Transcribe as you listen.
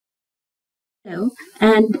Hello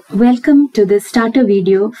and welcome to the starter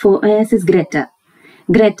video for Oasys Greta.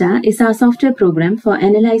 Greta is our software program for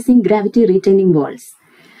analyzing gravity retaining walls.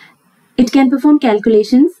 It can perform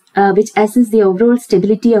calculations which assess the overall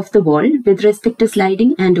stability of the wall with respect to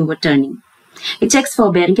sliding and overturning. It checks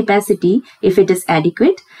for bearing capacity if it is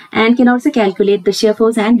adequate and can also calculate the shear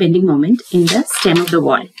force and bending moment in the stem of the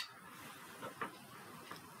wall.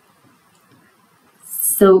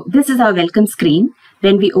 So this is our welcome screen.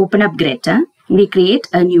 When we open up Greta, we create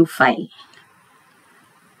a new file.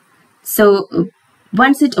 So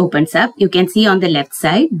once it opens up, you can see on the left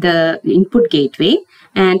side the input gateway,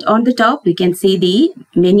 and on the top we can see the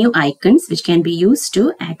menu icons which can be used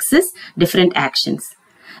to access different actions.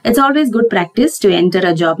 It's always good practice to enter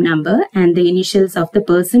a job number and the initials of the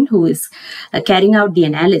person who is carrying out the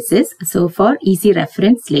analysis, so for easy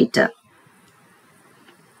reference later.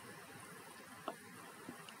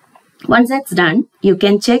 Once that's done, you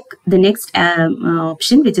can check the next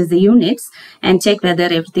option, which is the units, and check whether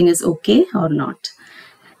everything is okay or not.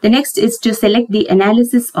 The next is to select the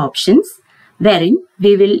analysis options, wherein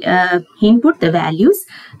we will input the values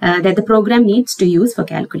that the program needs to use for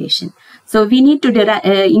calculation. So we need to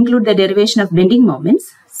include the derivation of bending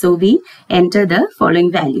moments. So we enter the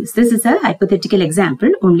following values. This is a hypothetical example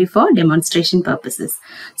only for demonstration purposes.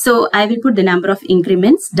 So I will put the number of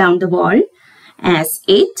increments down the wall as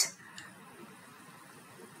 8.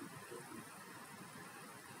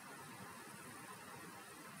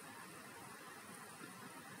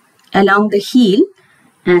 Along the heel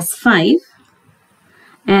as 5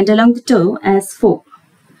 and along the toe as 4.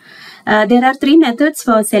 There are 3 methods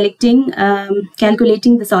for selecting,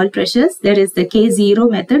 calculating the soil pressures. There is the K0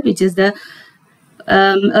 method, which is the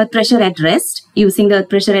earth pressure at rest, using the earth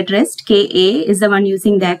pressure at rest. Ka is the one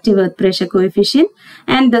using the active earth pressure coefficient,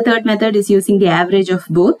 and the third method is using the average of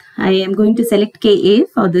both. I am going to select Ka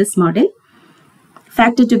for this model.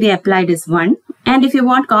 Factor to be applied is 1, and if you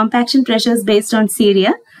want compaction pressures based on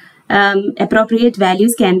shear, appropriate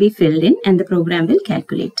values can be filled in and the program will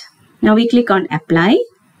calculate. Now we click on apply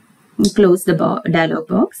and close the dialog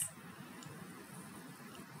box.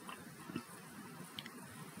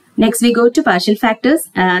 Next we go to partial factors.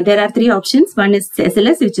 There are 3 options. One is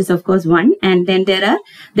SLS, which is of course 1, and then there are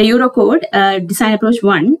the Eurocode design approach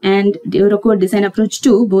 1 and Eurocode design approach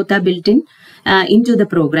 2. Both are built in into the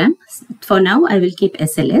program. For now I will keep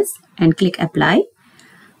SLS and click apply,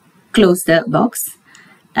 close the box.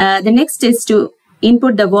 The next is to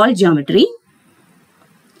input the wall geometry.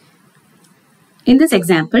 In this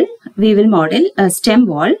example, we will model a stem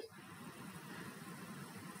wall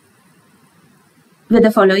with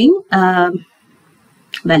the following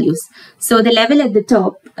values. So the level at the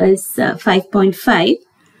top is 5.5,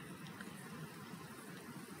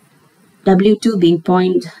 W2 being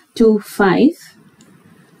 0.25,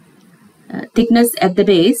 thickness at the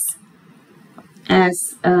base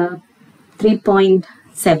as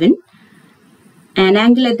 3.7, and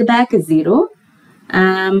angle at the back is 0.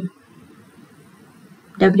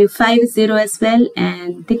 W5 is 0 as well,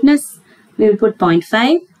 and thickness we will put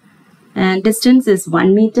 0.5, and distance is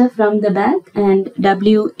 1 meter from the back, and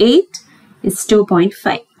W8 is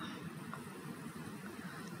 2.5.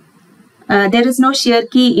 There is no shear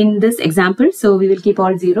key in this example, so we will keep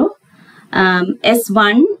all 0.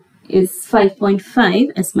 S1 is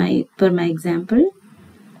 5.5 as per my example.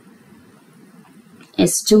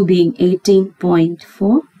 S2 being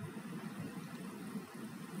 18.4,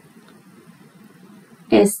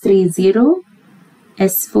 S3 0,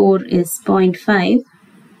 S4 is 0.5,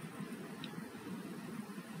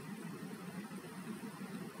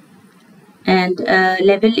 and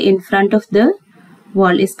level in front of the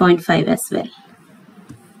wall is 0.5 as well.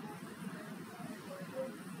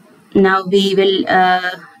 Now we will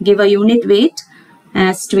give a unit weight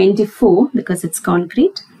as 24 because it's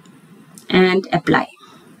concrete, and apply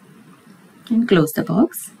and close the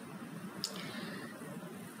box.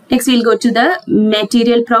 Next we'll go to the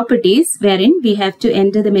material properties, wherein we have to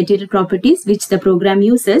enter the material properties which the program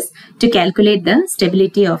uses to calculate the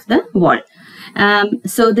stability of the wall.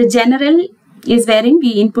 So the general is wherein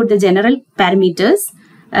we input the general parameters.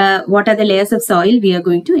 What are the layers of soil we are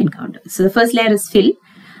going to encounter? So the first layer is fill.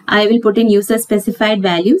 I will put in user specified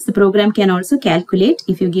values. The program can also calculate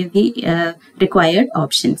if you give the required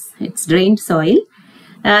options. It's drained soil.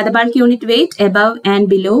 The bulk unit weight above and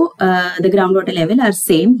below the groundwater level are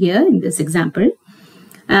same here in this example.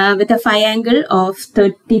 With a phi angle of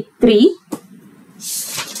 33,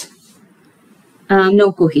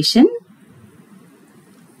 no cohesion.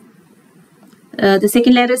 The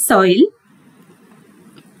second layer is soil.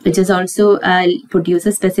 which is also put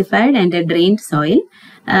user specified, and a drained soil,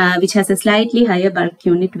 which has a slightly higher bulk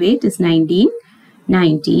unit weight, is 19,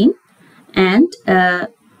 and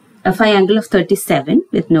a phi angle of 37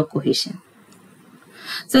 with no cohesion.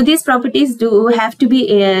 So these properties do have to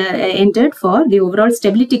be entered for the overall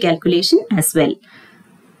stability calculation as well.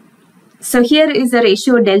 So here is the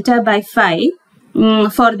ratio delta by phi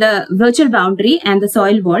for the virtual boundary and the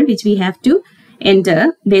soil wall, which we have to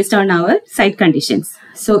enter based on our site conditions.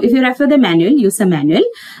 So if you refer the manual, use a manual,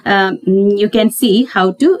 you can see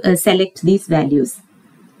how to select these values.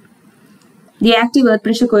 The active earth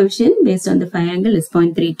pressure coefficient based on the phi angle is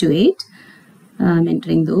 0.328. I'm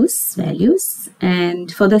entering those values.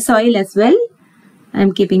 And for the soil as well,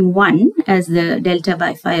 I'm keeping 1 as the delta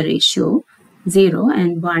by phi ratio, 0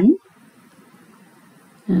 and 1.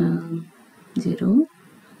 0.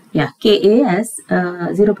 Yeah, Ka as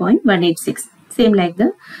 0.186. Same like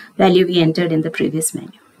the value we entered in the previous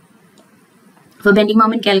manual. For bending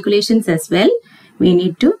moment calculations as well, we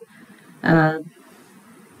need to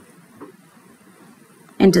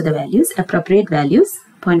enter the values, appropriate values,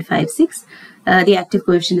 0.56. The active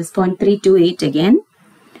coefficient is 0.328 again.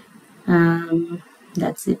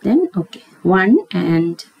 That's it then. Okay, 1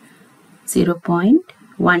 and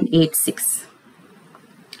 0.186.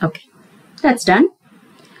 Okay, that's done.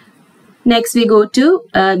 Next, we go to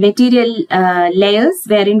material layers,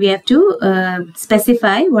 wherein we have to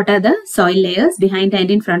specify what are the soil layers behind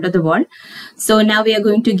and in front of the wall. So now we are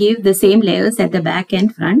going to give the same layers at the back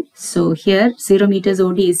and front. So here 0 meters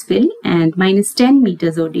OD is fill and minus 10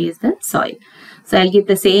 meters OD is the soil. So I'll give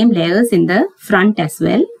the same layers in the front as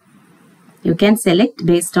well. You can select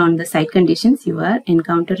based on the site conditions you are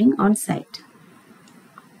encountering on site.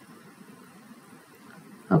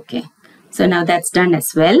 Okay, so now that's done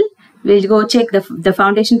as well. We'll go check the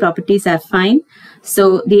foundation properties are fine.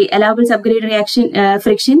 So the allowable subgrade reaction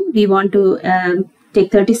friction, we want to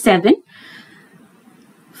take 37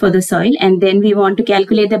 for the soil, and then we want to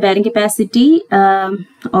calculate the bearing capacity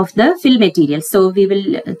of the fill material. So we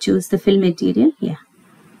will choose the fill material, yeah,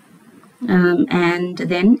 and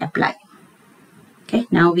then apply. Okay,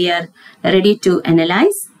 now we are ready to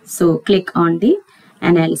analyze. So click on the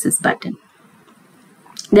analysis button.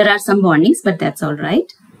 There are some warnings, but that's all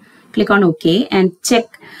right. Click on OK and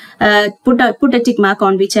check, put a tick mark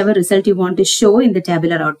on whichever result you want to show in the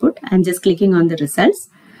tabular output. I'm just clicking on the results.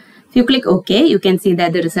 If you click OK, you can see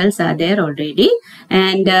that the results are there already,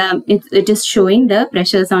 and it is showing the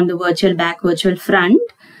pressures on the virtual back, virtual front.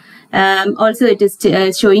 Also, it is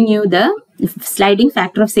showing you the sliding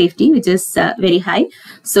factor of safety, which is very high.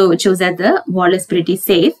 So it shows that the wall is pretty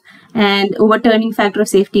safe, and overturning factor of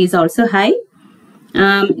safety is also high.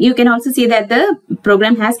 You can also see that the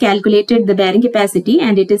program has calculated the bearing capacity,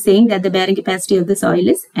 and it is saying that the bearing capacity of the soil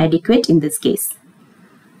is adequate in this case.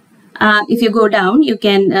 If you go down, you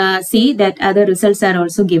can see that other results are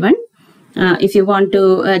also given. If you want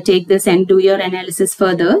to take this and do your analysis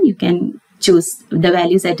further, you can choose the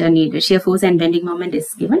values that are needed. Shear force and bending moment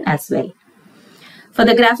is given as well. For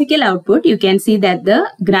the graphical output, you can see that the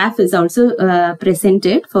graph is also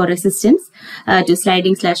presented for resistance to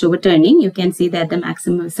sliding / overturning. You can see that the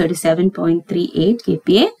maximum is 37.38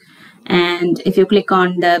 kPa. And if you click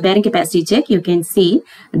on the bearing capacity check, you can see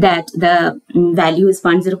that the value is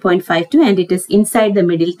 10.52 and it is inside the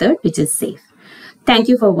middle third, which is safe. Thank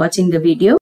you for watching the video.